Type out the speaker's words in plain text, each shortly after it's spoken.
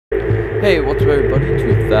Hey, what's up everybody,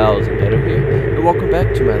 2000 Better here, and welcome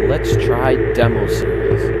back to my Let's Try demo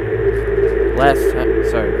series. Last time,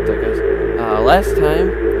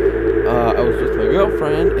 I was with my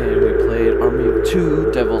girlfriend, and we played Army of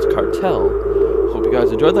Two, Devil's Cartel. Hope you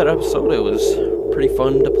guys enjoyed that episode. It was pretty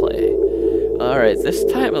fun to play. Alright, this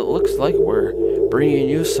time it looks like we're bringing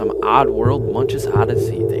you some Oddworld Munch's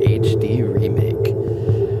Oddysee, the HD remake.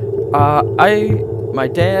 My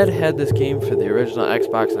dad had this game for the original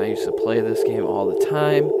Xbox, and I used to play this game all the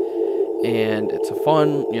time. And it's a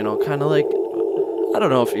fun, you know, kind of like, I don't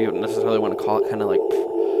know if you necessarily want to call it kind of like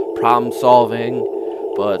problem solving,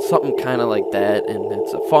 but something kind of like that. And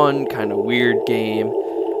it's a fun, kind of weird game.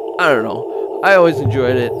 I don't know. I always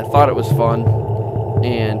enjoyed it. I thought it was fun.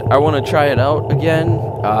 And I want to try it out again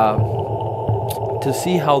to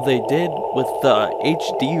see how they did with the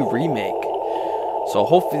HD remake. So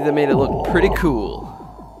hopefully they made it look pretty cool.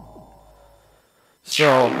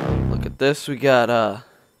 So look at this. We got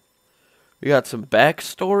some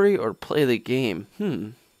backstory or play the game.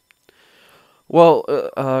 Well,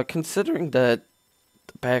 considering that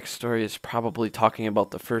the backstory is probably talking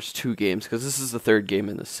about the first two games, because this is the third game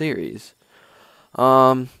in the series.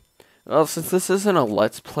 Well, since this isn't a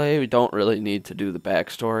Let's Play, we don't really need to do the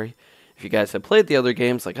backstory. If you guys have played the other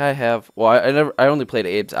games like I have, well, I only played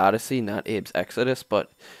Abe's Oddysee, not Abe's Exodus,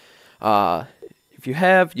 but if you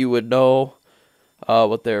have, you would know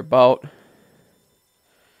what they're about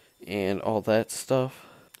and all that stuff.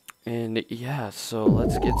 And yeah, so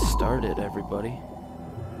let's get started, everybody.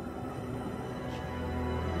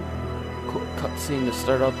 Cool cutscene to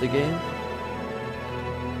start out the game.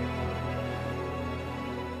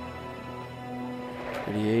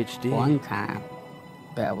 Pretty HD. One time,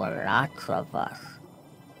 there were lots of us.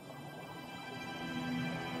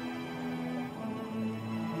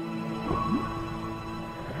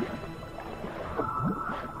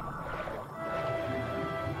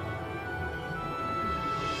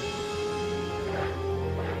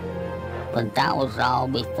 But that was all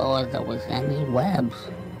before there was any webs.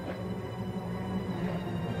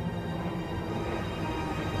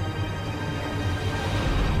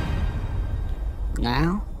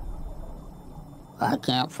 Now, I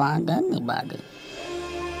can't find anybody.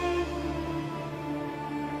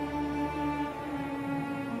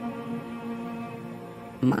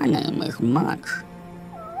 My name is Munch,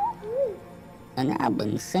 and I've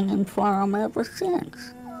been singing for 'em ever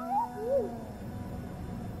since.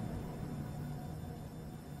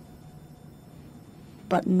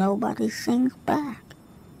 But nobody sings back.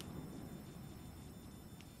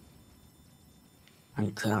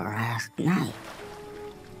 Until last night.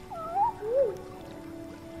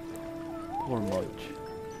 Poor Munch.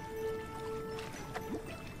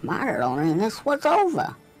 My loneliness was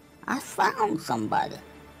over. I found somebody.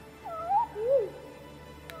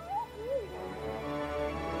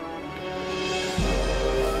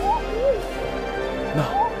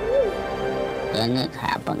 No. Then it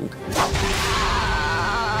happened.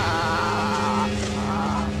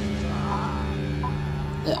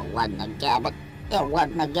 It wasn't a gabbard. It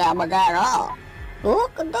wasn't a gabbard at all. Who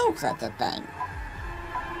could do such a thing?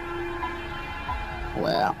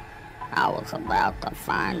 Well, I was about to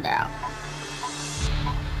find out.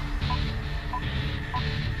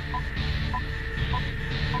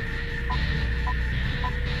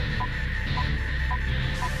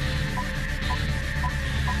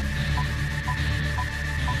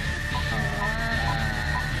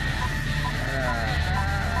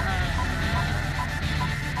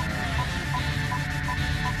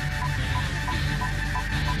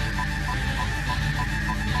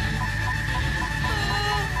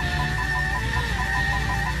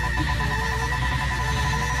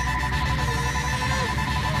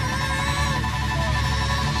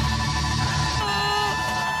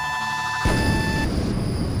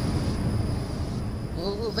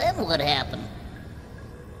 Then what happened?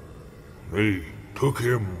 They took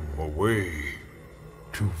him away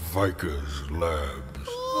to Viker's labs.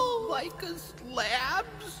 Oh, Viker's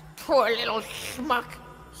labs? Poor little schmuck.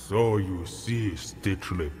 So you see, Stitch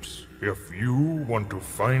Lips, if you want to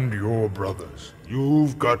find your brothers,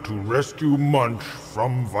 you've got to rescue Munch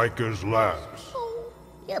from Viker's labs. Oh,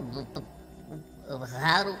 Yeah, but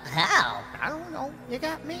how? I don't know. You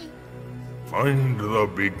got me. Find the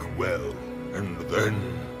big well, and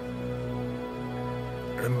then...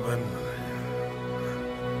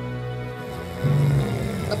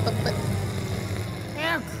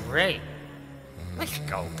 Yeah, great. Let's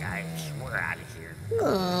go, guys. We're out of here.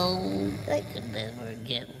 Oh, I could never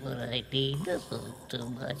get what I need. This is too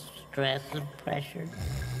much stress and pressure.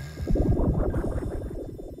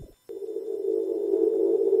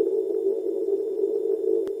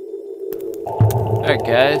 Alright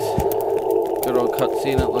guys, good old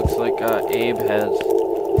cutscene. It looks like Abe has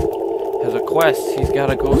a quest. He's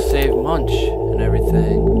gotta go save Munch and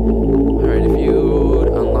everything. Alright, if you'd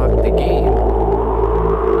unlocked the game,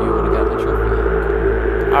 you would have gotten a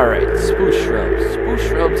trophy. Alright, spruce shrubs. Spruce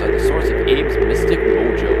shrubs are the source of Abe's mystic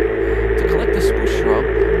mojo. To collect the spruce shrub,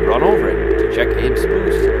 run over it. To check Abe's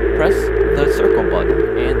spruce, press the circle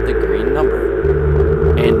button and the green number.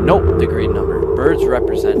 And note the green number. Birds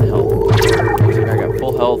represent health. Looks like I got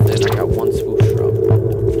full health and I got one spruce shrub.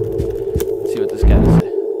 Let's see what this guy has to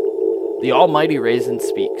say. The almighty raisin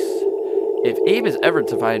speaks. If Abe is ever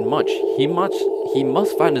to find Munch, he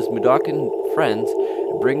must find his Mudakan friends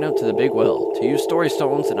and bring them to the big well. To use story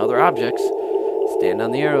stones and other objects, stand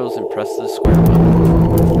on the arrows and press the square button.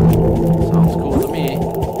 Sounds cool to me.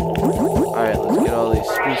 Alright, let's get all these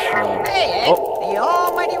spruce shrubs. Hey, Abe, the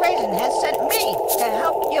almighty raisin has sent me to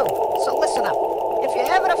help you. So listen up. If you're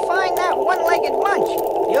ever to find that one-legged Munch,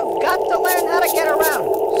 you've got to learn how to get around.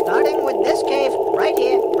 Starting with this cave right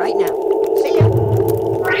here, right now. See ya.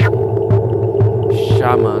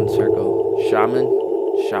 Shaman circle. Shaman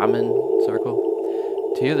circle.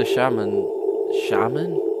 To you the shaman.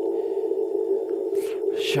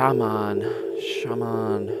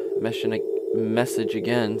 Message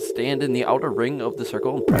again. Stand in the outer ring of the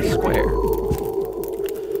circle and press square.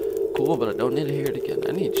 Cool, but I don't need to hear it again.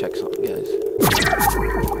 I need to check something, guys.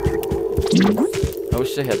 I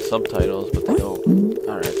wish they had subtitles, but they don't.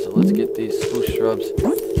 Alright, so let's get these spruce shrubs.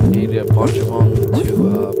 Need a bunch of them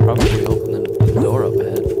to probably open the door up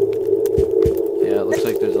ahead. Yeah, it looks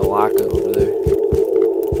like there's a lock over there.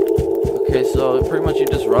 Okay, so pretty much you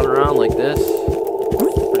just run around like this.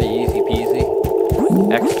 Pretty easy peasy.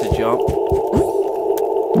 X to jump.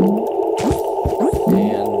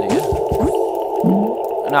 And yeah.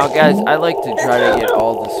 Now guys, I like to try to get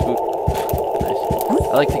all the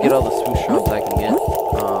I like to get all the spruce shrubs I can get.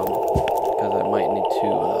 Because I might need to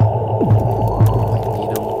need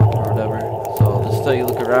them or whatever. So just so you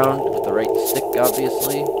look around with the right stick,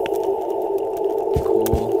 obviously.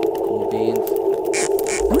 Cool beans.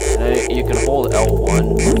 And you can hold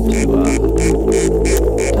L1 to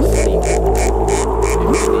sneak. If you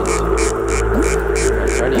need to. Alright,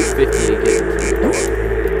 so I need 50 to get into the door.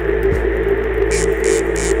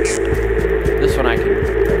 This one I can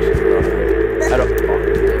actually run on. I don't want to.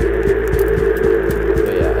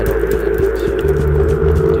 But yeah, I don't really need to do that.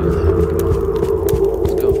 Come on.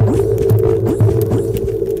 Let's go.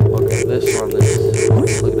 Look at this one.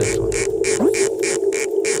 Look at this one.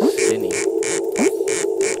 Skinny.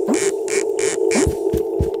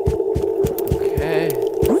 Okay.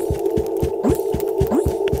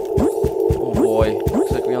 Oh boy.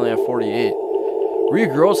 Looks like we only have 48.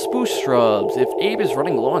 Regrow spruce shrubs. If Abe is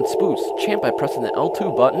running low on spruce, chant by pressing the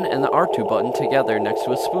L2 button and the R2 button together next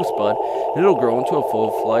to a spruce bud, and it'll grow into a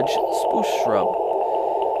full-fledged spruce shrub.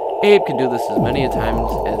 Abe can do this as many times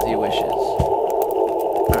as he wishes.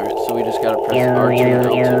 Alright, so we just gotta press R2 and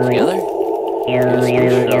L2 together. Get a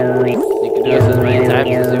spruce shrub. You can do this as many times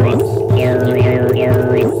as he wants.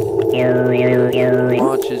 As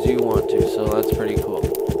much as you want to, so that's pretty cool.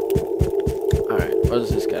 Alright, what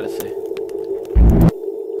does this guy to say?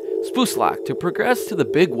 Spruce lock. To progress to the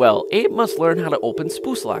big well, Abe must learn how to open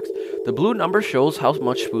spruce locks. The blue number shows how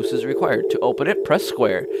much spruce is required. To open it, press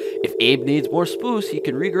square. If Abe needs more spruce, he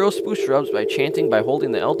can regrow spruce shrubs by chanting by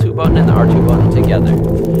holding the L2 button and the R2 button together.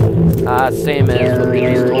 Same as what they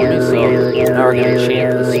just told me, so now we're going to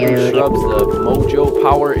chant the spruce shrubs, the mojo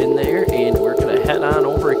power in there, and we're going to head on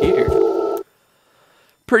over here.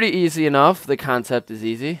 Pretty easy enough. The concept is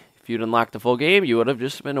easy. If you'd unlocked the full game, you would have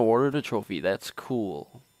just been awarded a trophy. That's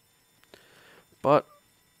cool. But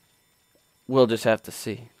we'll just have to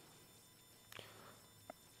see.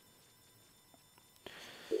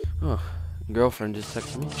 Oh, girlfriend just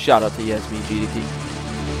texted me. Shout out to YasmeenGDP.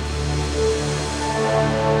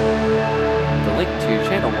 The link to your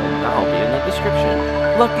channel will now be in the description.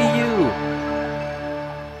 Lucky you!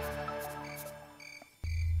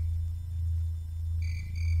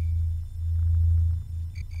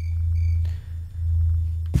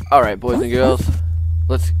 Alright, boys and girls.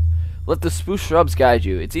 Let the spruce shrubs guide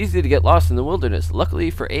you. It's easy to get lost in the wilderness. Luckily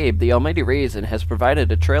for Abe, the almighty raisin has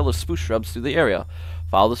provided a trail of spruce shrubs through the area.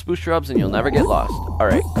 Follow the spruce shrubs and you'll never get lost.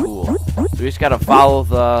 Alright, cool. So we just gotta follow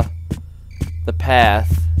the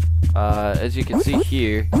path. As you can see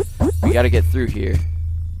here, we gotta get through here.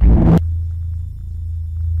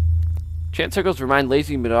 Chant circles remind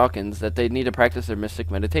lazy Mudokans that they need to practice their mystic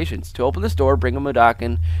meditations. To open this door, bring a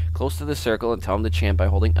Mudokan close to the circle and tell him to chant by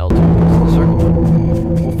holding L2 close to the circle button.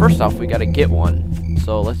 Well, first off, we gotta get one.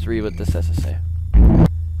 So let's read what this has to say.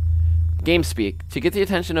 Game speak. To get the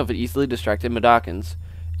attention of easily distracted Mudokons,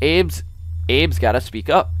 Abe's gotta speak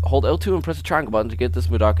up. Hold L2 and press the triangle button to get this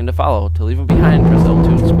Mudokon to follow. To leave him behind, press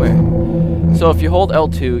L2 and square. So if you hold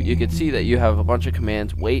L2, you can see that you have a bunch of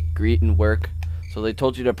commands: wait, greet, and work. So they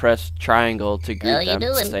told you to press triangle to greet them.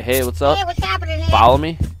 Say, hey, what's up? Hey, what's happening here? Follow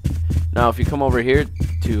me. Now, if you come over here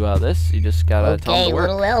to this, you just gotta tell them to work.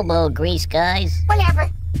 Little elbow grease, guys. Whatever.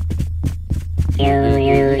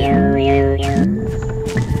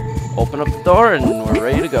 Open up the door and we're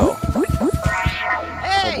ready to go.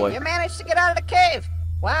 Hey, Oh, boy. you managed to get out of the cave.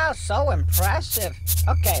 Wow, so impressive.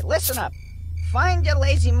 Okay, listen up. Find your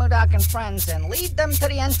lazy Mudokon friends and lead them to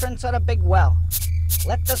the entrance of the big well.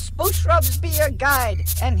 Let the spoosh rubs be your guide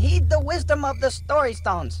and heed the wisdom of the story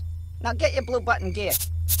stones. Now get your blue button gear.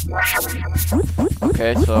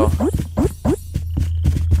 Okay, so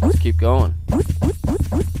let's keep going.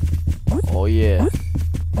 Oh yeah.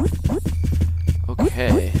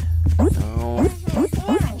 Okay. Now,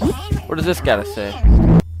 what does this gotta say?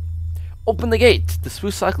 Open the gate. The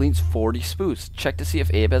spoof lock leads 40 spoofs. Check to see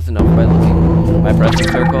if Abe has enough by pressing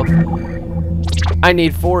circle. I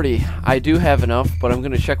need 40. I do have enough, but I'm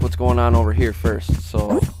gonna check what's going on over here first.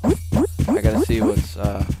 So I gotta see what's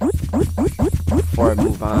before I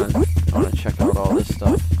move on. I wanna check out all this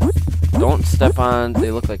stuff. Don't step on.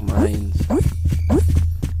 They look like mines.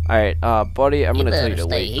 All right, buddy. I'm gonna tell you to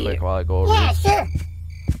wait quick while I go over Yeah, this. sure.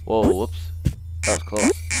 Whoa, whoops. That was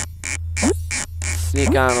close.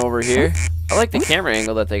 Sneak on over here. I like the camera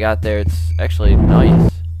angle that they got there. It's actually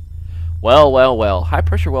nice. Well, well, well. High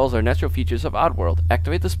pressure wells are natural features of Oddworld.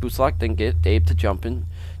 Activate the spoof lock, then get Dave to jump into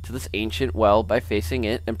this ancient well by facing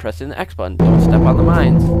it and pressing the X button. Don't step on the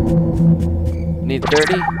mines. Need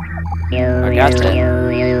 30? I got that.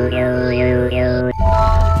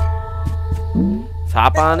 Let's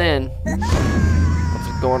hop on in.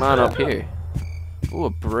 What's going on up here? Ooh, a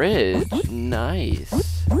bridge.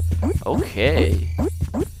 Nice. Okay.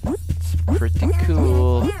 It's pretty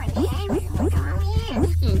cool.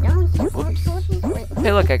 Whoops.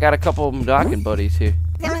 Hey, look, I got a couple of Mudokon buddies here.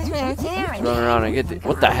 Just running around and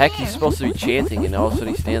what the heck? He's supposed to be chanting, and all of a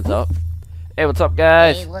sudden he stands up. Hey, what's up,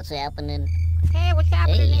 guys? Hey, what's happening? Hey, what's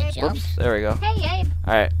happening Hey, here? Whoops, there we go. Hey, Abe.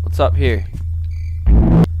 Alright, what's up here?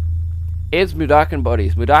 Abe's Mudokon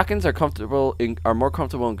buddies. Mudokons are more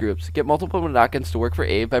comfortable in groups. Get multiple Mudokons to work for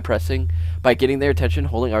Abe by getting their attention,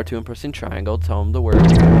 holding R2 and pressing triangle. Tell them to work.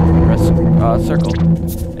 Press circle.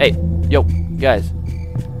 Hey, yo, guys,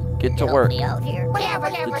 get to work. Out here.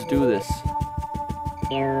 Let's do this.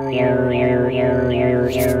 I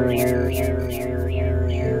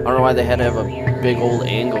don't know why they had to have a big old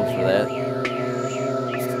angle for that.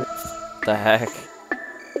 The heck.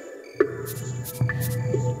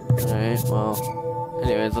 Alright, well,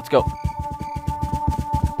 anyways, let's go.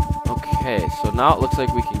 Okay, so now it looks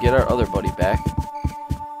like we can get our other buddy back.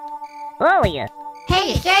 Oh, yeah.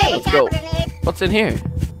 Hey, say, Let's go. What's in here?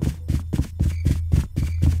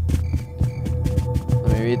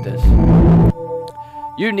 Let me read this.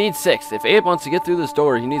 You need 6. If Abe wants to get through this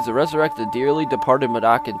door, he needs to resurrect the dearly departed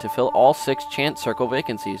Mudokon to fill all 6 chant circle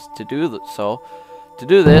vacancies. To do this,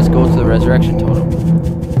 go to the resurrection totem.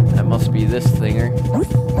 That must be this thinger.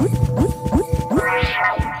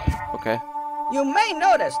 Okay. You may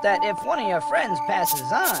notice that if one of your friends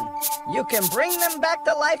passes on, you can bring them back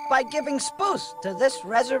to life by giving spoofs to this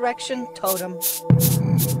resurrection totem.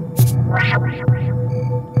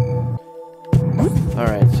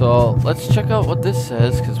 Alright, so let's check out what this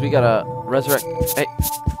says, because we gotta resurrect. Hey.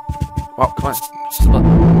 Wow, come on.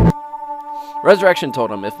 Resurrection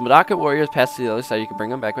totem. If Mudokon warriors pass to the other side, you can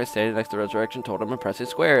bring them back by standing next to the resurrection totem and pressing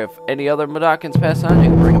square. If any other Mudokons pass on, you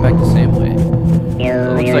can bring them back the same way. So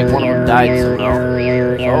it looks like one of them died somehow. So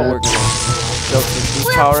we're gonna shove some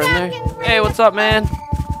boost power in there. Hey, what's up, man?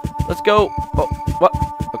 Let's go. Oh, what?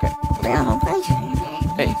 Okay.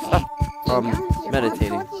 Hey, stop.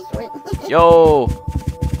 Meditating. Yo.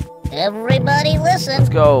 Everybody listen. Let's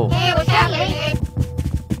go. Hey, what's happening?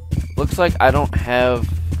 Looks like I don't have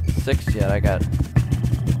 6 yet. I got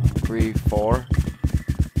 3, 4.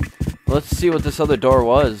 Let's see what this other door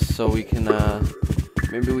was, so we can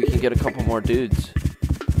maybe we can get a couple more dudes.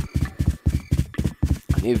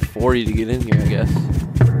 I need 40 to get in here, I guess.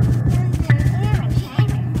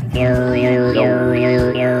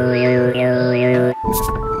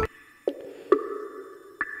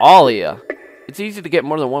 All of ya. It's easy to get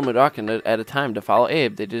more than one Mudokon at a time to follow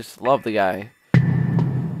Abe. They just love the guy.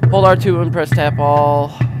 Hold R2 and press tap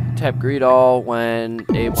all. Tap greet all when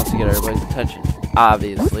Abe wants to get everybody's attention.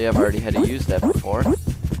 Obviously, I've already had to use that before.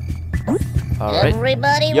 Alright.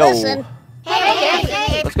 Everybody Yo. listen.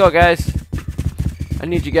 Hey, Let's go, guys. I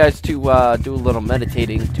need you guys to do a little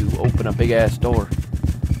meditating to open a big ass door.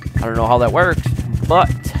 I don't know how that works, but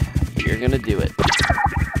you're gonna do it.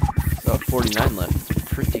 So 49 left. It's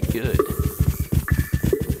pretty good.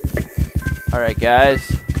 Alright,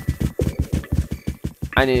 guys.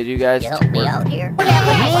 I need you guys You to help me work. out here?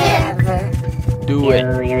 Do it.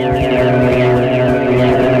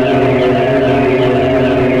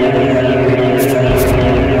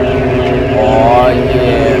 Oh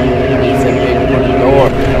yeah. He's a big wooden door.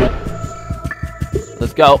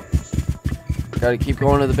 Let's go. Gotta keep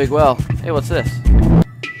going to the big well. Hey, what's this?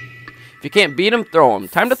 If you can't beat him, throw him.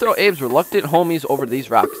 Time to throw Abe's reluctant homies over these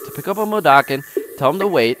rocks. To pick up a Modakin, tell him to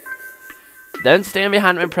wait. Then stand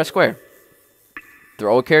behind him and press square.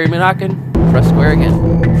 Throw a carry Modakin, press square again.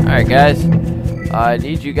 Alright, guys. I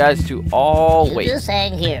need you guys to all You wait. just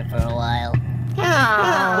hang here for a while.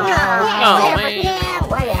 Oh, man.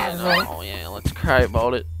 Oh, yeah, let's cry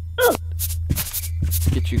about it.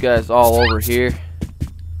 Get you guys all over here.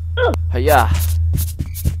 Hiya.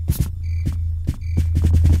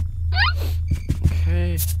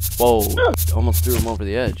 Okay. Whoa. Almost threw him over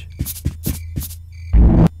the edge.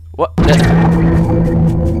 What?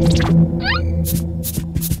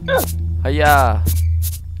 Hiya.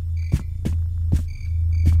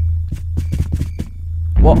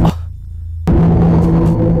 What?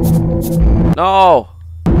 No.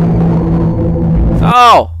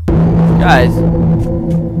 No. Guys.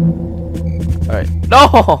 Alright. No.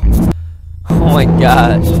 Oh my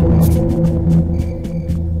gosh.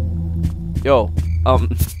 Yo.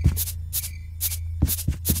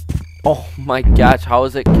 Oh my gosh. How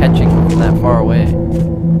is it catching from that far away?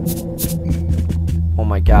 Oh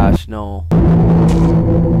my gosh. No.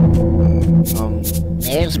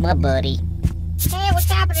 There's my buddy. Hey, what's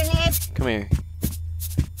happening, Abe? Come here.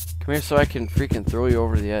 Come here so I can freaking throw you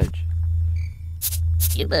over the edge.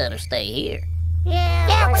 You better stay here.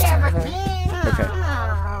 Yeah, whatever. Okay.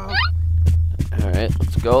 Alright,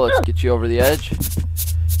 let's go. Let's get you over the edge.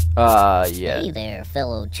 Yeah. Hey there,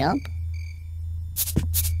 fellow chump.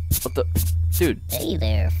 What the? Dude, Hey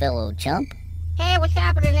there, fellow chump. Hey, what's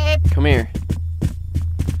happening, Abe? come here.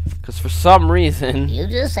 Because for some reason, You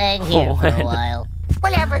just hang here for a while.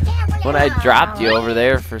 Whatever. Yeah, whatever. when I dropped you over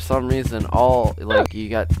there, for some reason, you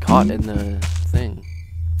got caught in the thing.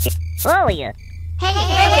 Oh, you. Hey,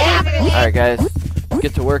 what's happening, Abe? Alright, guys. Let's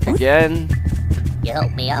get to work again. You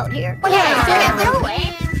help me out here? Whatever. Some work.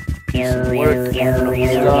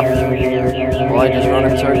 Stuff. While I just run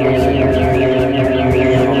in circles.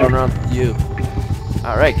 I'll run around with you.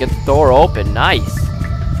 Alright, get the door open. Nice.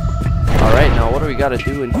 Alright, now what do we gotta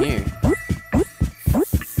do in here?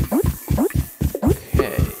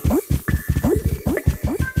 Okay.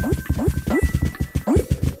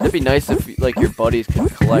 It'd be nice if, like, your buddies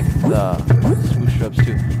could collect the smooth shrubs,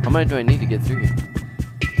 too. How many do I need to get through here?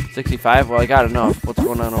 65? Well, I got enough. What's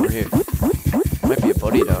going on over here? Might be a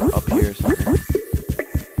buddy up here or something.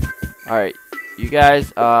 Alright, you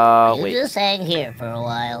guys, You wait. just hang here for a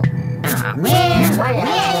while.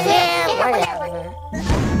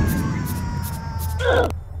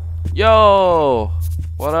 Yo!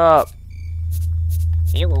 What up?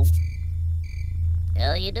 Hello.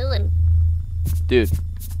 How you doing? Dude,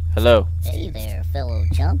 hello. Hey there, fellow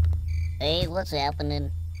chump. Hey, what's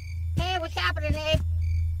happening? Hey, what's happening, Abe?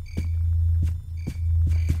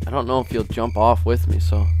 I don't know if he'll jump off with me,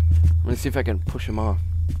 so I'm gonna see if I can push him off.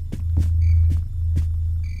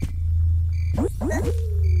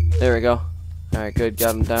 There we go. Alright, good,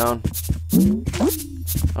 got him down.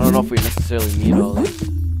 I don't know if we necessarily need all these.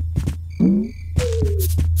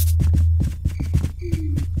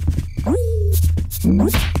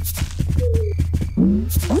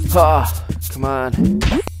 Ah, come on.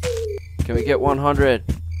 Can we get 100?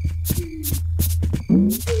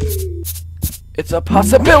 It's a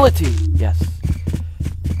possibility! Yes.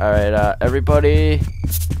 Alright, everybody.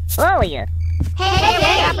 Oh, you. Hey, what's Come on,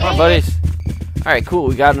 happening? buddies. Alright, cool.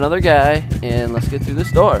 We got another guy, and let's get through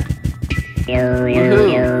this door.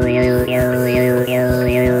 Woohoo.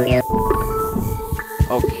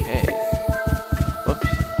 Okay. Whoops.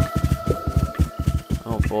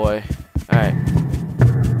 Oh boy. Alright.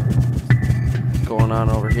 What's going on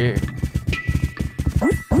over here?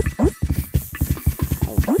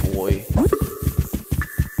 Oh boy.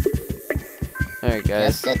 Alright, guys.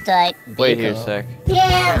 Just sit tight. Wait here a sec.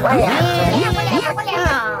 Yeah, whatever.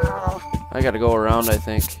 I gotta go around, I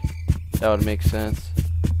think. That would make sense.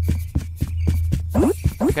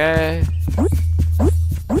 Okay.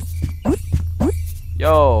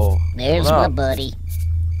 Yo. There's what my up? buddy.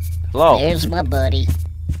 Hello. There's my buddy.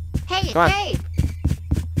 Hey, it's Come on. Abe.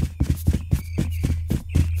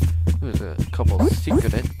 There's a couple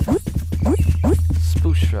secret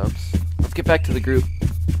spruce shrubs. Let's get back to the group.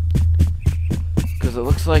 Because it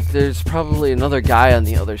looks like there's probably another guy on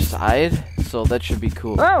the other side. So that should be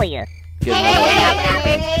cool. Oh, yeah. Get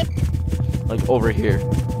another, like over here.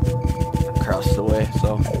 Across the way,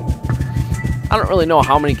 so. I don't really know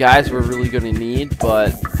how many guys we're really going to need,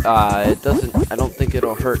 but I don't think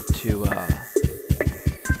it'll hurt to,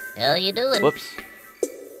 How you doing? whoops.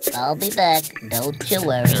 I'll be back. Don't you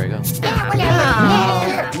worry. There we go.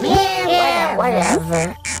 Yeah,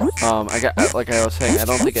 whatever. Like I was saying, I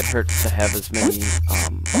don't think it hurts to have as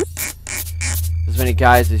many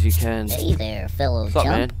guys as you can. Hey there, fellow What's up,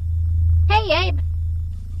 man? chump. Hey, Abe.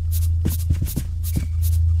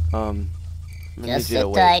 Let me Just get sit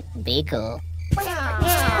away. tight. Be cool. Hold on.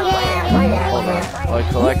 Well, I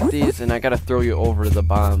collect these, and I gotta throw you over the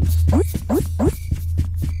bombs.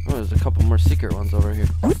 Oh, there's a couple more secret ones over here.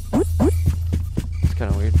 It's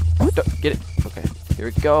kind of weird. Get it. Okay, here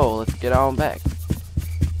we go. Let's get on back.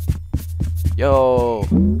 Yo.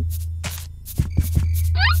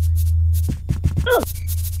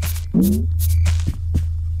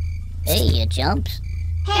 Hey, you chumps.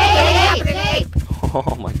 Hey, Abe.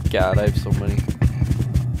 Oh my god, I have so many.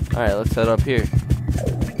 Alright, let's head up here.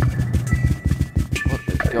 What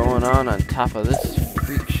is going on top of this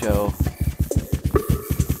freak show?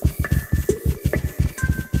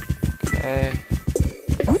 Okay.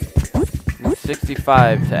 Need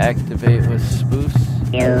 65 to activate with Spoos.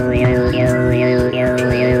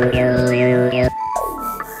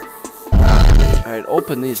 Alright,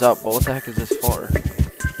 open these up, but what the heck is this for?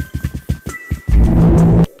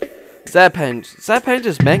 Zapenge. Zapenge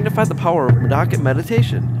has magnified the power of Monarchic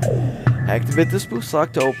meditation. Activate the Spoos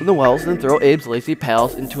lock to open the wells, then throw Abe's lazy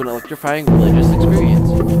pals into an electrifying religious experience.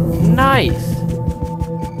 Nice!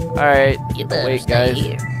 Alright, You better wait stay guys.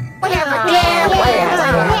 here. Whatever,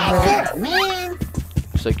 man.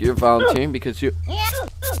 Looks like you're volunteering because you...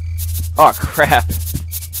 Oh crap!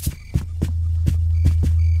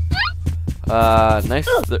 Nice.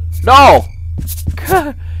 No!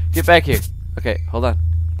 Get back here. Okay, hold on.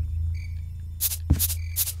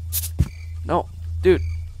 No, dude.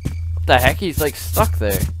 What the heck? He's like stuck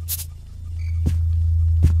there.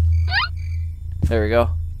 There we go.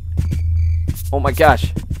 Oh my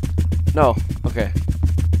gosh. No. Okay.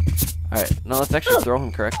 Alright. Now let's actually throw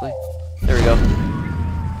him correctly. There we go.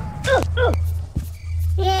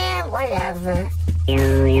 Yeah, whatever.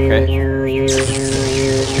 Okay.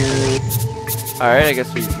 Alright, I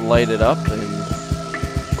guess we light it up and...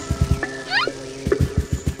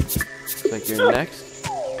 Looks like you're next.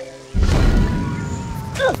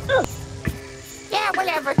 Yeah,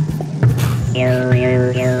 whatever. You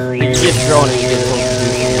get thrown and you get told to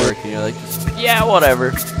do some work and you're like, yeah, whatever.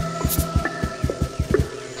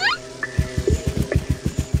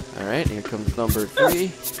 Alright, here comes number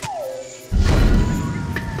 3.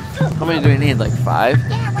 How many do we need? Like 5?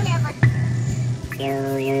 Yeah, whatever.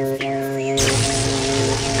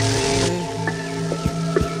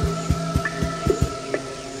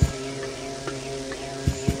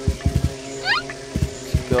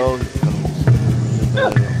 Let's go. Here comes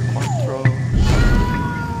numero 4.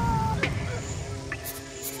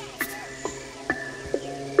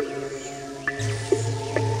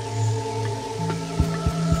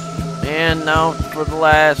 And now for the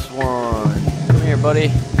last one. Come here,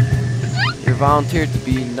 buddy. You're volunteered to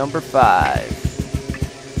be number 5.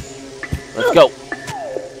 Let's go.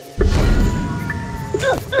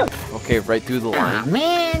 Okay, right through the Aw, line.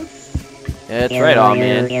 man. Yeah, that's right, aw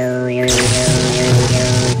man.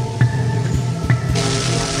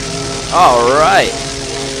 Alright.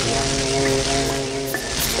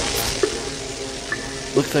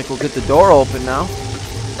 Looks like we'll get the door open now.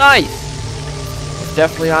 Nice! We're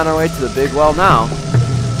definitely on our way to the big well now.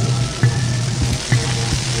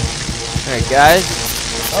 Alright, guys.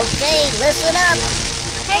 Okay, listen up.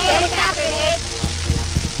 Hey, what's happening,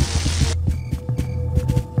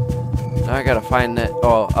 Abe? Now I gotta find that.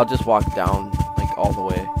 Oh, I'll just walk down, like, all the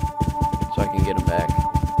way. So I can get him back.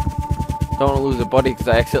 Don't want to lose a buddy because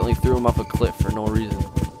I accidentally threw him off a cliff for no reason.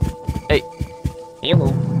 Hey,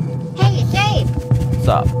 Hello. Hey, it's Abe. what's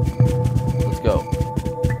up? Let's go.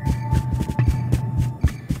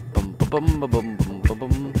 Bum, ba, bum, ba, bum, bum, ba,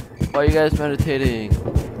 bum. Why are you guys meditating?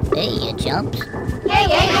 Hey, you chumps. Hey,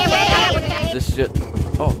 what's happening? This just...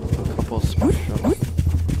 Oh, a couple of special.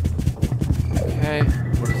 Okay,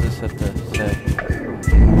 what does this have to say?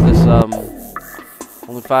 This,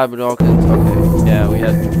 only 5 Americans. Okay, yeah, we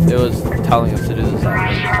had... It was telling us to do this.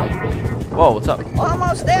 Whoa, what's up?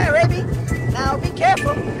 Almost there, Abe. Now be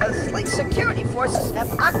careful, because like security forces forces have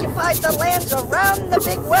occupied the lands around the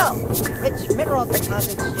big well. Rich mineral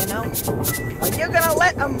deposits, you know. Are you gonna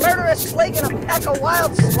let a murderous slig and a pack of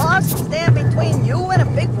wild sloths stand between you and a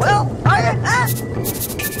big well? Are you, huh?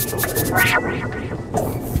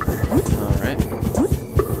 Alright.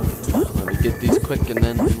 Let me get these quick and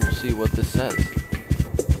then we'll see what this says.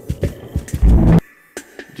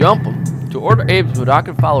 Jump 'em. To order Abe's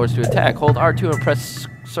Mudokan followers to attack, hold R2 and press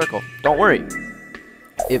circle. Don't worry.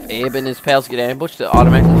 If Abe and his pals get ambushed, they'll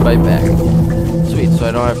automatically fight back. Sweet, so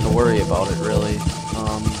I don't have to worry about it, really.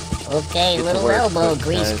 Okay, Get to little work elbow quick,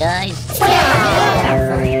 grease, guys. guys.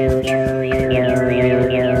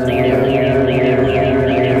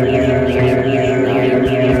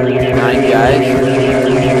 9 guys.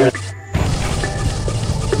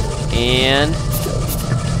 And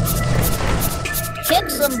Kick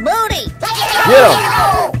some booty. get 'em!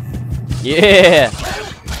 Yeah!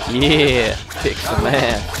 Yeah! Kick some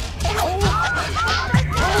ass.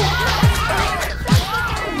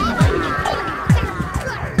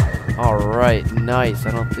 Alright, nice.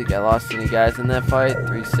 I don't think I lost any guys in that fight.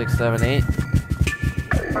 3, 6, 7, 8.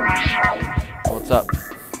 What's up?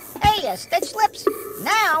 Hey, you stitch lips.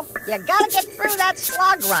 Now, you gotta get through that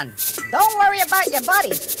slog run. Don't worry about your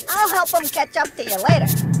buddies. I'll help them catch up to you later.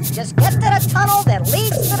 Just get to the tunnel that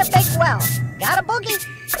leads to the big well. Got a boogie?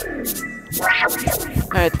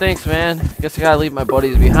 Alright, thanks, man. Guess I gotta leave my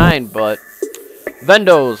buddies behind, but...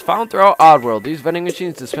 Vendos, found throughout Oddworld. These vending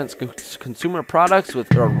machines dispense consumer products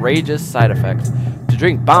with outrageous side effects. To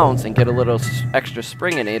drink Bounce and get a little extra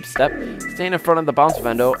spring in Abe's step, stand in front of the Bounce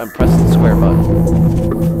Vendo and press the square button.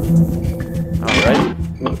 Alright.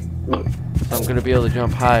 So I'm gonna be able to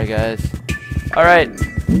jump high, guys. Alright.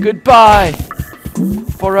 Goodbye!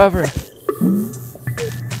 Forever.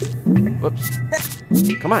 Whoops.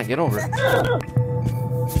 Come on, get over it.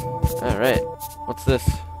 Alright. What's this?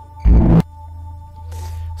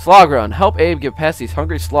 Slog run. Help Abe get past these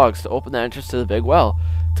hungry slogs to open the entrance to the big well.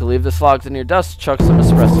 To leave the slogs in your dust, chug some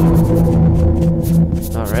espresso.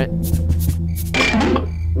 Alright.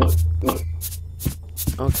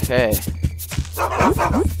 Okay.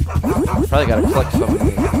 Probably gotta collect some of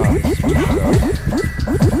these.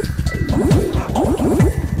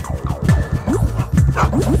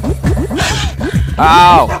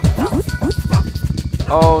 Ow!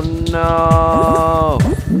 Oh no!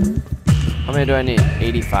 How many do I need?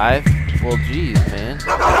 85? Well, geez, man.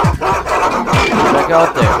 Back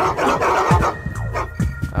out there.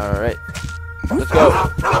 Alright. Let's go.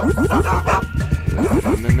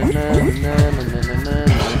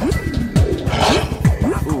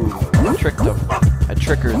 Ooh, I tricked them. I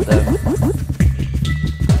trickered them.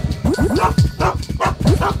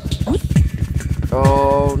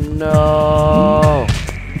 Oh, no.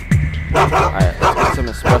 Alright, let's get some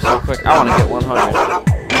espresso quick. I want to get 100.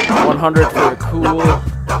 100 for a cool.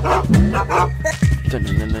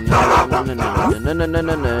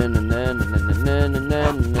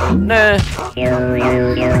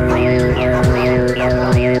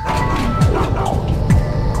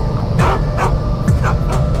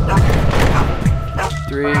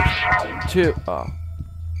 Three, two. Oh.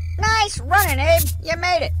 Nice running, Abe. You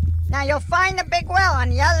made it. Now you'll find the big well on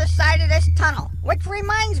the other side of this tunnel. Which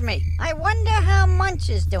reminds me, I wonder how Munch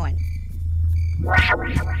is doing.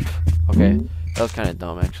 Okay, that was kind of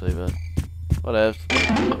dumb actually, but whatever.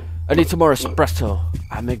 I need some more espresso.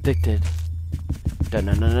 I'm addicted.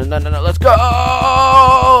 Let's go!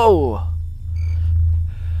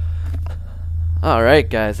 Alright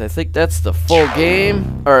guys, I think that's the full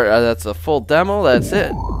game, or that's a full demo, that's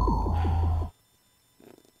it.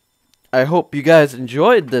 I hope you guys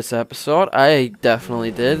enjoyed this episode. I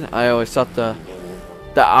definitely did. I always thought the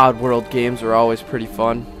Oddworld games were always pretty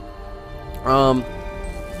fun.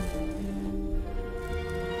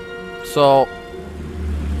 So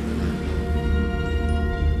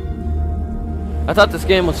I thought this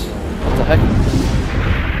game was, what the heck?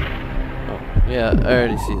 Oh, yeah, I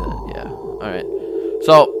already see that. Yeah. Alright.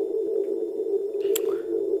 So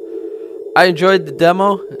I enjoyed the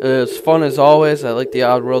demo. It was fun as always. I like the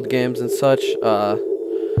Oddworld games and such.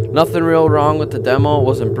 Nothing real wrong with the demo. It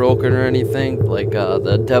wasn't broken or anything like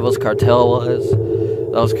the Devil's Cartel was.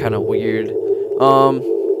 That was kind of weird.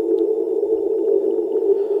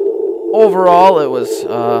 Overall, it was,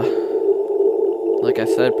 like I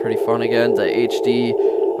said, pretty fun again. The HD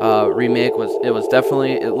remake was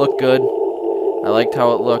definitely, it looked good. I liked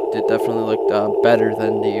how it looked. It definitely looked better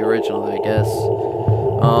than the original, I guess.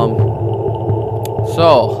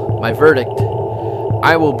 So, my verdict.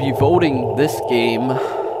 I will be voting this game.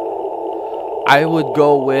 I would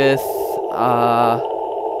go with,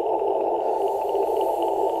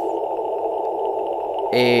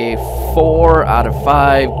 a 4 out of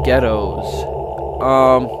 5 ghettos.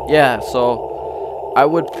 Yeah, so I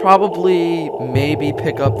would probably maybe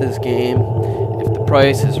pick up this game if the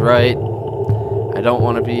price is right.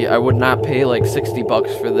 I would not pay like 60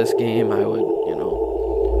 bucks for this game. I would, you know,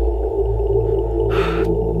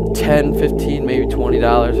 10, 15, maybe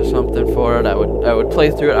 $20 or something for it. I would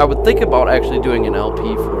play through it. I would think about actually doing an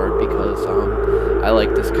LP for it because I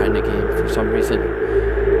like this kind of game for some reason.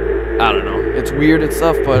 I don't know. It's weird and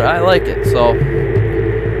stuff, but I like it. So,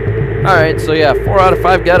 alright, so yeah, 4 out of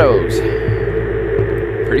 5 ghettos.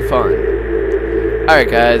 Pretty fun. Alright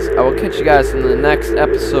guys, I will catch you guys in the next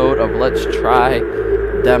episode of Let's Try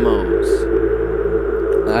Demos.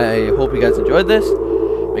 I hope you guys enjoyed this.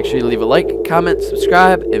 Make sure you leave a like, comment,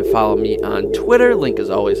 subscribe, and follow me on Twitter. Link is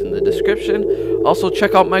always in the description. Also,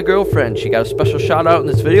 check out my girlfriend. She got a special shout out in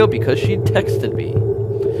this video because she texted me.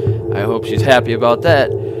 I hope she's happy about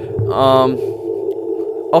that.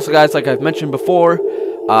 Also, guys, like I've mentioned before,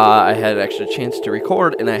 I had an extra chance to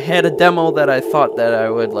record, and I had a demo that I thought that I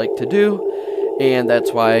would like to do, and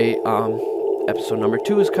that's why episode number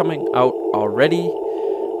 2 is coming out already.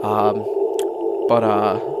 But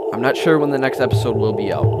I'm not sure when the next episode will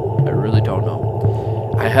be out. I really don't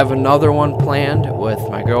know. I have another one planned with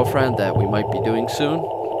my girlfriend that we might be doing soon,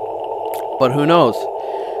 but who knows?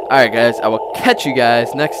 Alright guys, I will catch you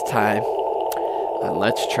guys next time on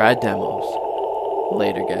Let's Try Demos.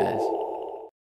 Later guys.